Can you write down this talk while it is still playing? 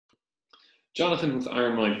Jonathan with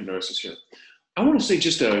Iron Mind Hypnosis here. I want to say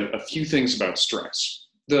just a few things about stress.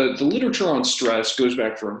 The literature on stress goes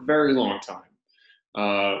back for a very long time,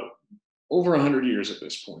 uh, over 100 years at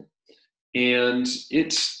this point, and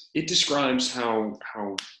it describes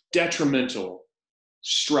how detrimental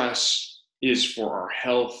stress is for our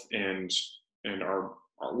health and our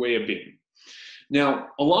way of being. Now,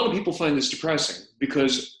 a lot of people find this depressing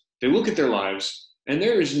because they look at their lives and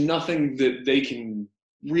there is nothing that they can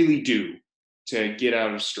really do to get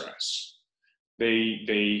out of stress.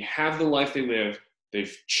 They have the life they live.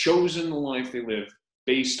 They've chosen the life they live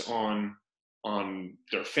based on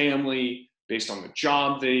their family, based on the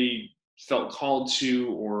job they felt called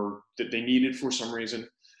to or that they needed for some reason.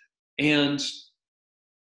 And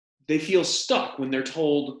they feel stuck when they're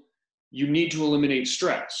told you need to eliminate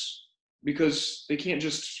stress because they can't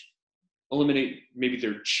just eliminate maybe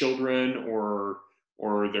their children or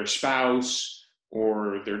their spouse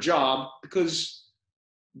or their job because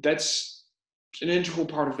that's an integral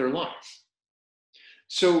part of their life.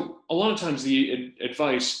 So a lot of times the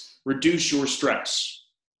advice, reduce your stress,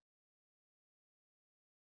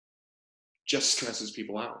 just stresses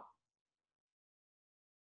people out.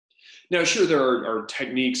 Now, sure, there are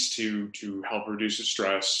techniques to help reduce the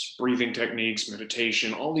stress, breathing techniques,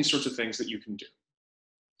 meditation, all these sorts of things that you can do.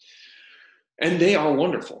 And they are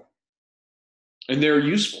wonderful and they're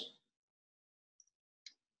useful.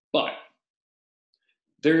 But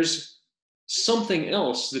there's something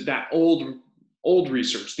else that old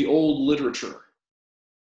research, the old literature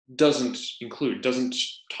doesn't include, doesn't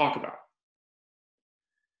talk about.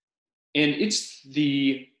 And it's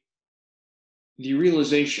the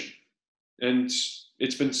realization, and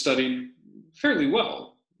it's been studied fairly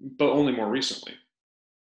well, but only more recently,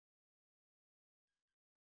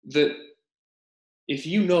 that if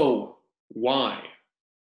you know why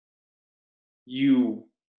you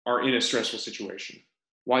are in a stressful situation,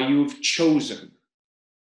 why you've chosen,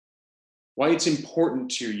 why it's important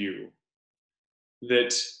to you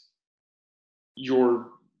that you're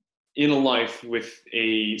in a life with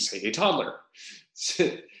say a toddler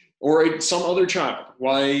or some other child,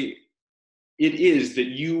 why it is that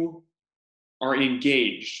you are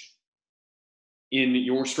engaged in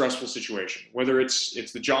your stressful situation, whether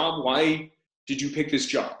it's the job. Why did you pick this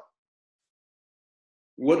job?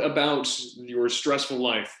 What about your stressful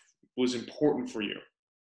life was important for you?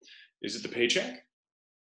 Is it the paycheck?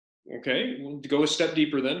 Okay, well, to go a step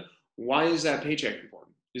deeper then, why is that paycheck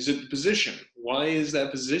important? Is it the position? Why is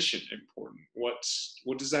that position important? What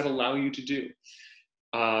does that allow you to do?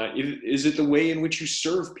 Is it the way in which you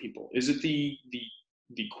serve people? Is it the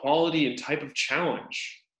quality and type of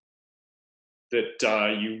challenge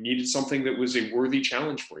that you needed something that was a worthy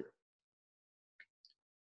challenge for you?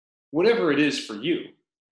 Whatever it is for you,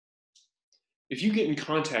 if you get in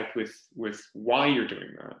contact with why you're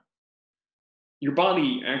doing that, your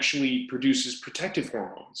body actually produces protective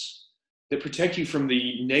hormones that protect you from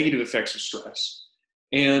the negative effects of stress.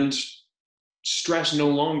 And stress no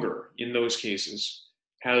longer, in those cases,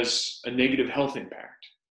 has a negative health impact.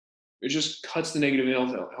 It just cuts the negative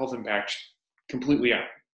health impact completely out.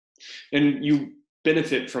 And you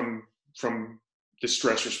benefit from the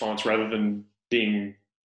stress response rather than being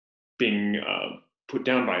put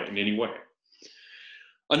down by it in any way.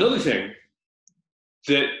 Another thing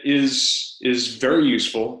that is very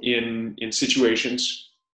useful in situations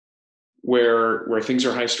where things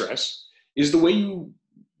are high stress is the way you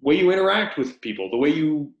interact with people, the way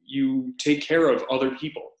you take care of other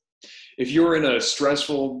people. If you're in a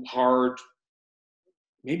stressful, hard,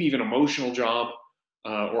 maybe even emotional job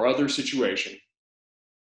or other situation,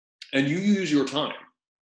 and you use your time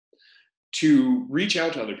to reach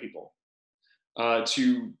out to other people,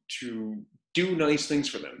 to do nice things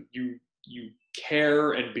for them, you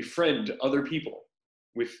care and befriend other people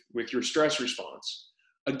with your stress response.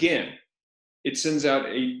 Again, it sends out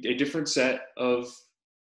a different set of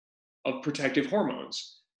protective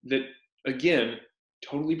hormones that, again,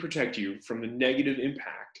 totally protect you from the negative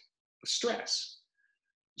impact of stress.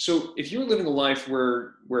 So if you're living a life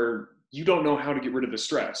where you don't know how to get rid of the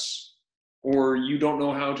stress, or you don't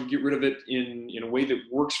know how to get rid of it in a way that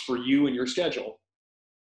works for you and your schedule,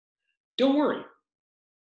 don't worry.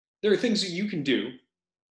 There are things that you can do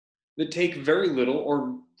that take very little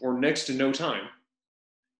or next to no time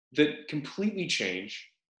that completely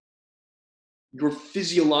change your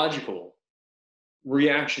physiological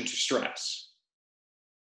reaction to stress.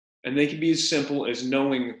 And they can be as simple as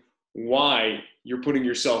knowing why you're putting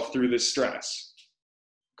yourself through this stress.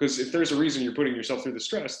 Because if there's a reason you're putting yourself through the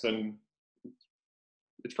stress, then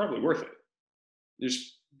it's probably worth it.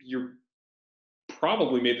 You're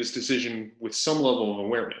probably made this decision with some level of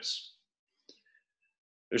awareness.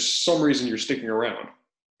 There's some reason you're sticking around.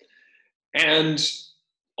 And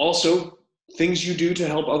also things you do to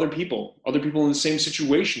help other people in the same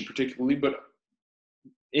situation particularly, but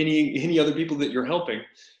any other people that you're helping.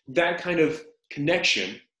 That kind of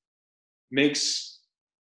connection makes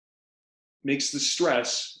the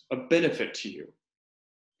stress a benefit to you.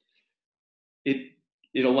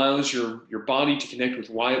 It allows your body to connect with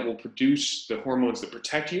why it will produce the hormones that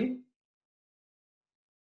protect you,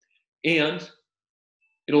 and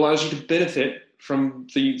it allows you to benefit from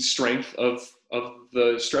the strength of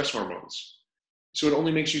the stress hormones. So it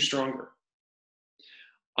only makes you stronger.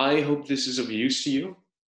 I hope this is of use to you.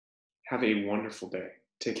 Have a wonderful day.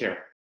 Take care.